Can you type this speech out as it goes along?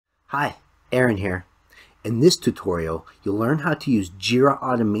Hi, Aaron here. In this tutorial, you'll learn how to use Jira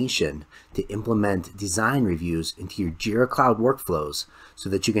Automation to implement design reviews into your Jira Cloud workflows so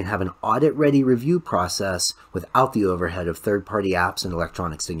that you can have an audit-ready review process without the overhead of third-party apps and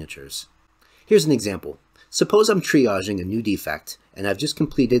electronic signatures. Here's an example. Suppose I'm triaging a new defect, and I've just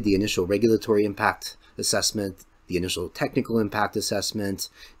completed the initial regulatory impact assessment, the initial technical impact assessment,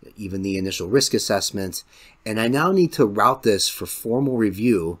 even the initial risk assessment, and I now need to route this for formal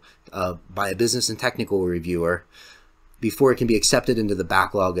review by a business and technical reviewer before it can be accepted into the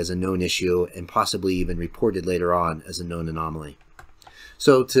backlog as a known issue and possibly even reported later on as a known anomaly.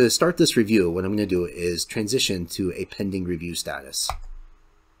 So to start this review, what I'm going to do is transition to a pending review status.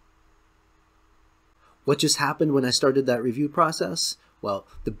 What just happened when I started that review process? Well,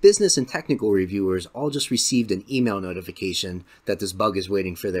 the business and technical reviewers all just received an email notification that this bug is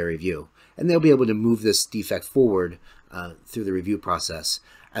waiting for their review, and they'll be able to move this defect forward through the review process.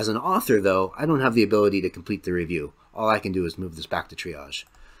 As an author, though, I don't have the ability to complete the review. All I can do is move this back to triage.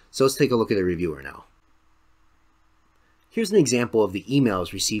 So let's take a look at a reviewer now. Here's an example of the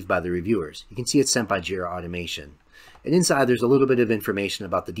emails received by the reviewers. You can see it's sent by Jira Automation. And inside there's a little bit of information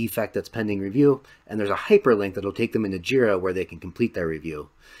about the defect that's pending review, and there's a hyperlink that'll take them into Jira where they can complete their review.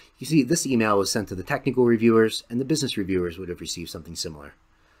 You see this email was sent to the technical reviewers, and the business reviewers would have received something similar.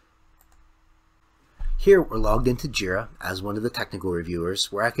 Here we're logged into Jira as one of the technical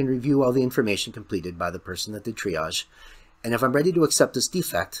reviewers where I can review all the information completed by the person that did triage, and if I'm ready to accept this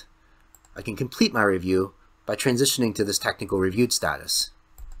defect, I can complete my review by transitioning to this technical reviewed status.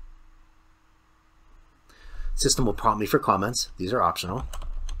 System will prompt me for comments. These are optional.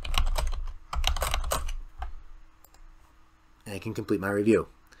 And I can complete my review.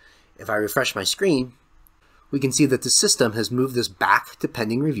 If I refresh my screen, we can see that the system has moved this back to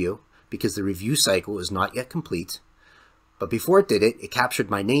pending review because the review cycle is not yet complete. But before it did it, it captured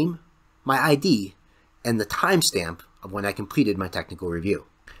my name, my ID, and the timestamp of when I completed my technical review.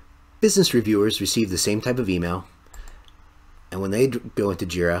 Business reviewers receive the same type of email, and when they go into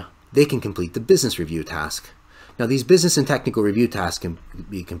Jira, they can complete the business review task. Now, these business and technical review tasks can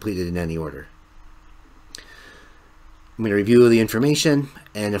be completed in any order. I'm going to review the information,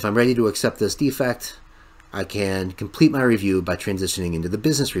 and if I'm ready to accept this defect, I can complete my review by transitioning into the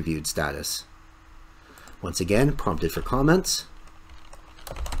business reviewed status. Once again, prompted for comments.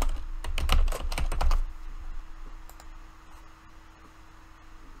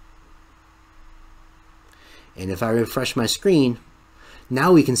 And if I refresh my screen,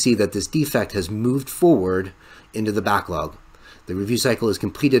 now we can see that this defect has moved forward into the backlog. The review cycle is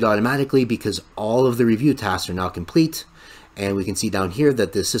completed automatically because all of the review tasks are now complete. And we can see down here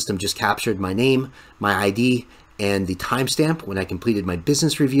that the system just captured my name, my ID, and the timestamp when I completed my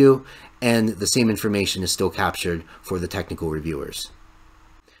business review, and the same information is still captured for the technical reviewers.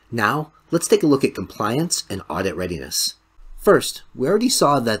 Now, let's take a look at compliance and audit readiness. First, we already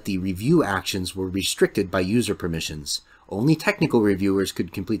saw that the review actions were restricted by user permissions. Only technical reviewers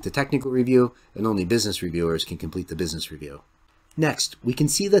could complete the technical review, and only business reviewers can complete the business review. Next, we can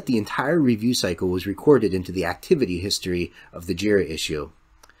see that the entire review cycle was recorded into the activity history of the Jira issue.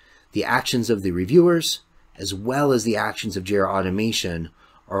 The actions of the reviewers, as well as the actions of Jira Automation,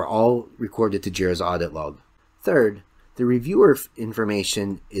 are all recorded to Jira's audit log. Third, the reviewer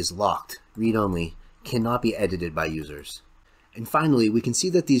information is locked, read-only, cannot be edited by users. And finally, we can see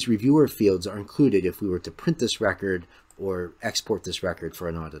that these reviewer fields are included if we were to print this record or export this record for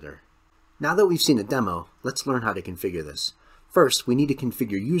an auditor. Now that we've seen a demo, let's learn how to configure this. First, we need to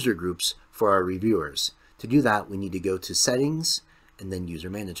configure user groups for our reviewers. To do that, we need to go to Settings and then User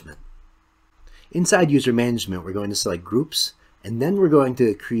Management. Inside User Management, we're going to select Groups, and then we're going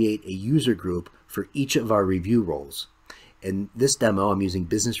to create a user group for each of our review roles. In this demo, I'm using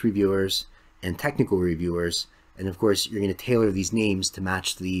business reviewers and technical reviewers, and of course, you're going to tailor these names to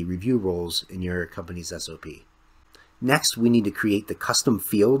match the review roles in your company's SOP. Next, we need to create the custom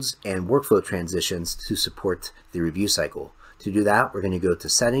fields and workflow transitions to support the review cycle. To do that, we're going to go to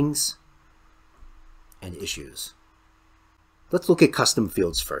Settings and Issues. Let's look at custom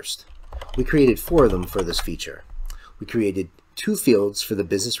fields first. We created 4 of them for this feature. We created 2 fields for the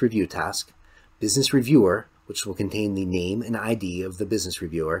business review task, business reviewer, which will contain the name and ID of the business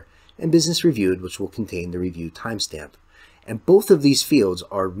reviewer, and business reviewed, which will contain the review timestamp. And both of these fields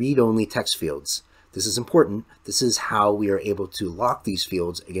are read-only text fields. This is important. This is how we are able to lock these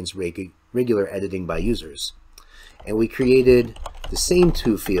fields against regular editing by users. And we created the same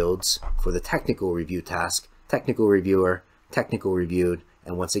 2 fields for the technical review task, technical reviewer, technical reviewed,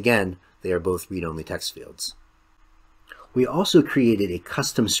 and once again, they are both read-only text fields. We also created a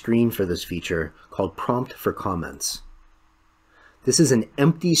custom screen for this feature called Prompt for Comments. This is an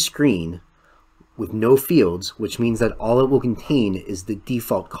empty screen with no fields, which means that all it will contain is the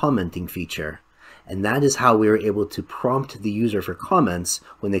default commenting feature. And that is how we were able to prompt the user for comments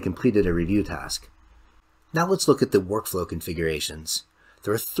when they completed a review task. Now let's look at the workflow configurations.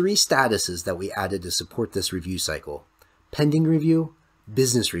 There are 3 statuses that we added to support this review cycle: pending review,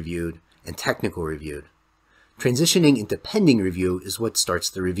 business reviewed, and technical reviewed. Transitioning into pending review is what starts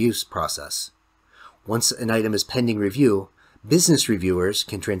the review process. Once an item is pending review, business reviewers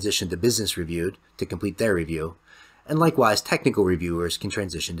can transition to business reviewed to complete their review, and likewise technical reviewers can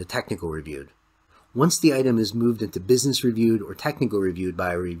transition to technical reviewed. Once the item is moved into business reviewed or technical reviewed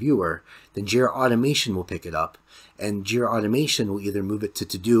by a reviewer, then Jira Automation will pick it up, and Jira Automation will either move it to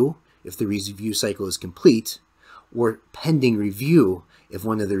to-do if the review cycle is complete, or pending review if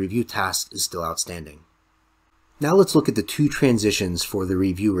one of the review tasks is still outstanding. Now let's look at the 2 transitions for the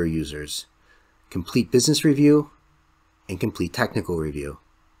reviewer users: complete business review and complete technical review.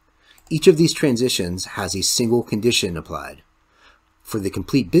 Each of these transitions has a single condition applied. For the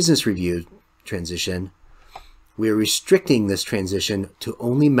complete business review transition, we are restricting this transition to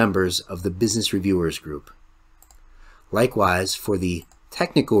only members of the business reviewers group. Likewise, for the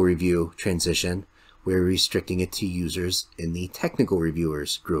technical review transition, we're restricting it to users in the technical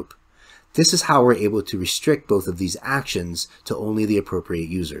reviewers group. This is how we're able to restrict both of these actions to only the appropriate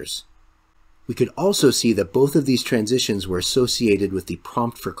users. We could also see that both of these transitions were associated with the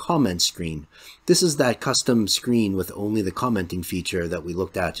prompt for comments screen. This is that custom screen with only the commenting feature that we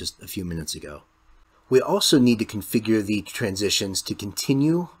looked at just a few minutes ago. We also need to configure the transitions to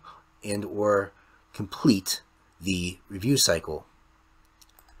continue and or complete the review cycle.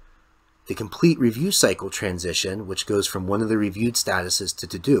 The complete review cycle transition, which goes from one of the reviewed statuses to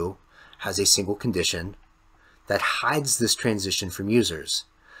to-do, has a single condition that hides this transition from users.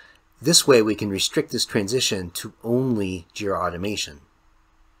 This way we can restrict this transition to only Jira Automation.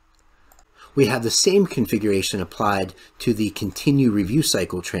 We have the same configuration applied to the continue review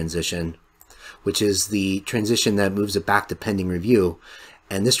cycle transition, which is the transition that moves it back to pending review,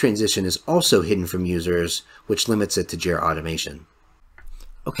 and this transition is also hidden from users, which limits it to Jira Automation.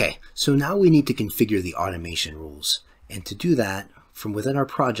 Okay, so now we need to configure the automation rules, and to do that, from within our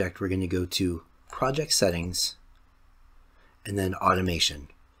project, we're going to go to Project Settings, and then Automation.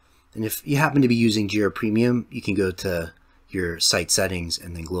 And if you happen to be using Jira Premium, you can go to your site settings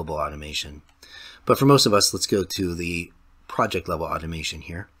and then Global Automation. But for most of us, let's go to the project level automation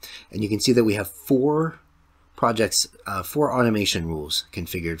here. And you can see that we have 4 automation rules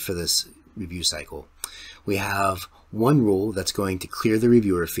configured for this review cycle. We have 1 rule that's going to clear the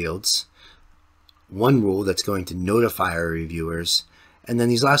reviewer fields, 1 rule that's going to notify our reviewers, and then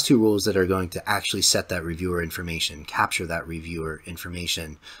these last 2 rules that are going to actually set that reviewer information, capture that reviewer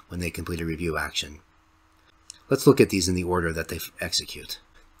information when they complete a review action. Let's look at these in the order that they execute.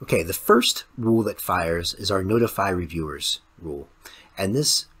 Okay, the first rule that fires is our notify reviewers rule. And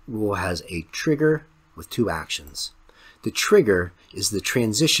this rule has a trigger with 2 actions. The trigger is the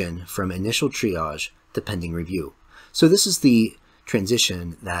transition from initial triage to pending review. So this is the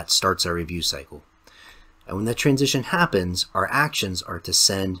transition that starts our review cycle. And when that transition happens, our actions are to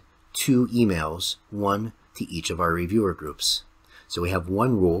send 2 emails, 1 to each of our reviewer groups. So we have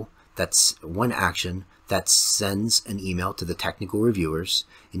 1 rule, that's 1 action that sends an email to the technical reviewers,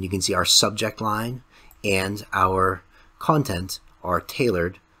 and you can see our subject line and our content are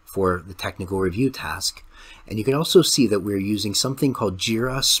tailored for the technical review task. And you can also see that we're using something called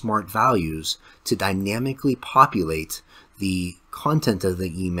Jira Smart Values to dynamically populate the content of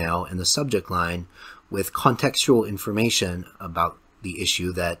the email and the subject line with contextual information about the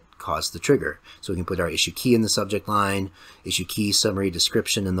issue that caused the trigger. So we can put our issue key in the subject line, issue key summary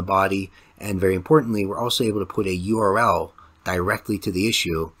description in the body, and very importantly, we're also able to put a URL directly to the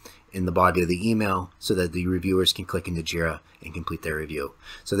issue in the body of the email so that the reviewers can click into Jira and complete their review.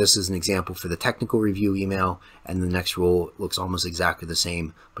 So this is an example for the technical review email, and the next rule looks almost exactly the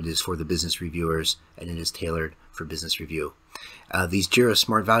same, but it is for the business reviewers and it is tailored for business review. These Jira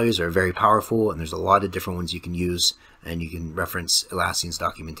Smart Values are very powerful, and there's a lot of different ones you can use, and you can reference Atlassian's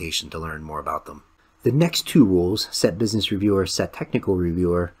documentation to learn more about them. The next 2 rules, set business reviewer, set technical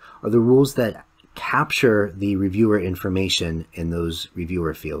reviewer, are the rules that capture the reviewer information in those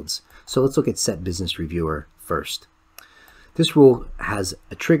reviewer fields. So let's look at set business reviewer first. This rule has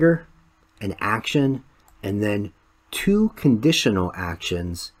a trigger, an action, and then 2 conditional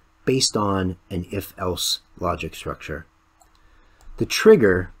actions based on an if-else logic structure. The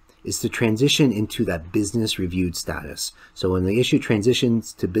trigger is to transition into that business reviewed status. So when the issue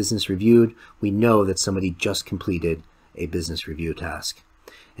transitions to business reviewed, we know that somebody just completed a business review task.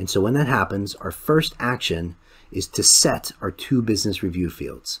 And so when that happens, our first action is to set our two business review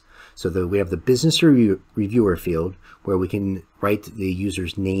fields. So we have the business reviewer field where we can write the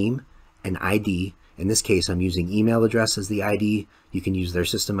user's name and ID. In this case, I'm using email address as the ID. You can use their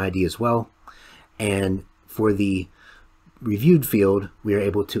system ID as well. And for the reviewed field, we are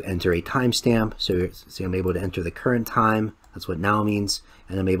able to enter a timestamp. So I'm able to enter the current time. That's what now means.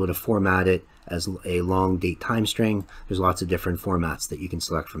 And I'm able to format it as a long date time string. There's lots of different formats that you can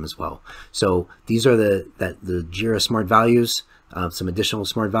select from as well. So these are the Jira Smart Values, some additional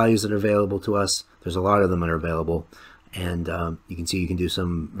smart values that are available to us. There's a lot of them that are available. And you can see you can do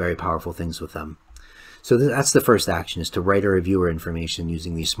some very powerful things with them. So that's the first action, is to write our reviewer information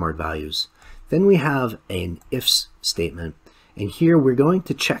using these smart values. Then we have an if statement. And here we're going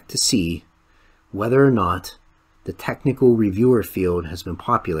to check to see whether or not the technical reviewer field has been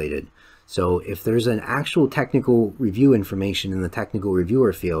populated. So if there's an actual technical review information in the technical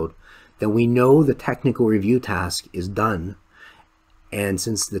reviewer field, then we know the technical review task is done. And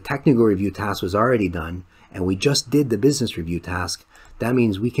since the technical review task was already done, and we just did the business review task, that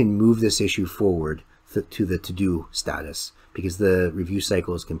means we can move this issue forward to the to-do status because the review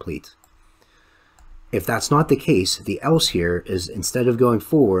cycle is complete. If that's not the case, the else here is, instead of going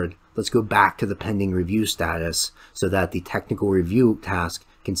forward, let's go back to the pending review status so that the technical review task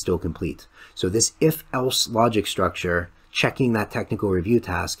can still complete. So this if-else logic structure, checking that technical review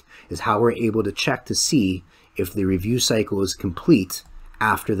task, is how we're able to check to see if the review cycle is complete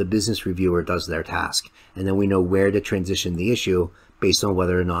after the business reviewer does their task. And then we know where to transition the issue based on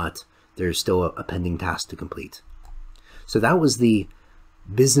whether or not there's still a pending task to complete. So that was the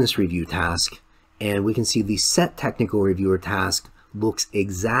business review task. And we can see the set technical reviewer task looks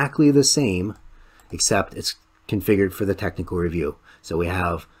exactly the same, except it's configured for the technical review. So we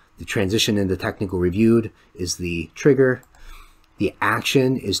have the transition into technical reviewed is the trigger. The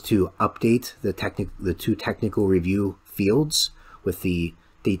action is to update the two technical review fields with the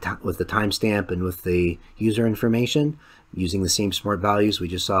timestamp and with the user information using the same smart values we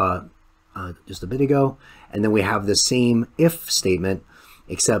just saw just a bit ago. And then we have the same if statement,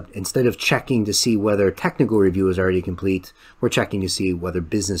 except instead of checking to see whether technical review is already complete, we're checking to see whether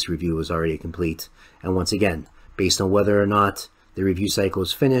business review is already complete. And once again, based on whether or not the review cycle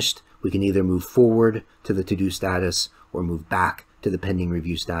is finished, we can either move forward to the to-do status or move back to the pending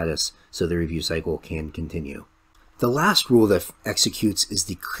review status so the review cycle can continue. The last rule that executes is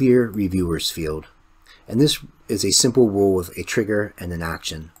the clear reviewers field. And this is a simple rule with a trigger and an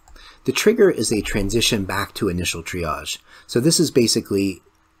action. The trigger is a transition back to initial triage. So this is basically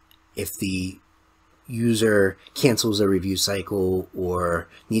if the user cancels a review cycle or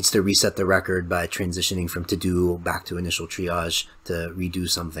needs to reset the record by transitioning from to-do back to initial triage to redo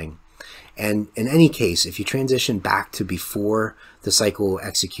something. And in any case, if you transition back to before the cycle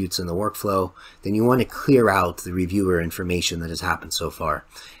executes in the workflow, then you want to clear out the reviewer information that has happened so far.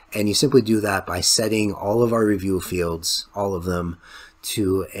 And you simply do that by setting all of our review fields, all of them,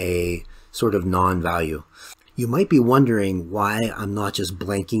 to a sort of non-value. You might be wondering why I'm not just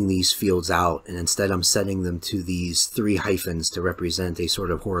blanking these fields out and instead I'm setting them to these 3 hyphens to represent a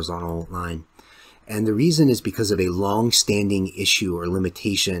sort of horizontal line. And the reason is because of a long-standing issue or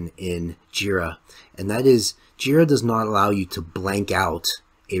limitation in Jira, and that is Jira does not allow you to blank out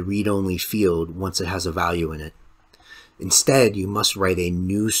a read-only field once it has a value in it. Instead, you must write a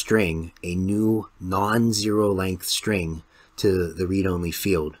new string, a new non-zero length string to the read-only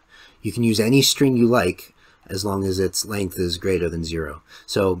field. You can use any string you like as long as its length is greater than 0.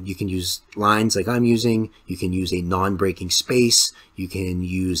 So you can use lines like I'm using, you can use a non-breaking space, you can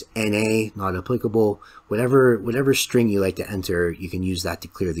use NA, not applicable, whatever string you like to enter, you can use that to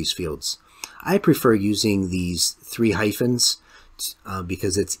clear these fields. I prefer using these 3 hyphens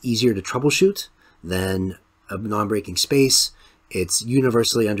because it's easier to troubleshoot than a non-breaking space. It's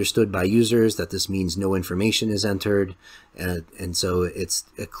universally understood by users that this means no information is entered, and so it's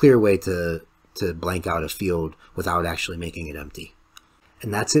a clear way to blank out a field without actually making it empty.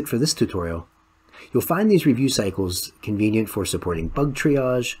 And that's it for this tutorial. You'll find these review cycles convenient for supporting bug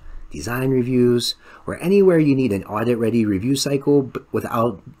triage, design reviews, or anywhere you need an audit-ready review cycle but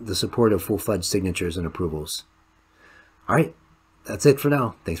without the support of full-fledged signatures and approvals. All right, that's it for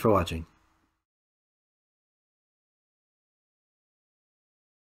now. Thanks for watching.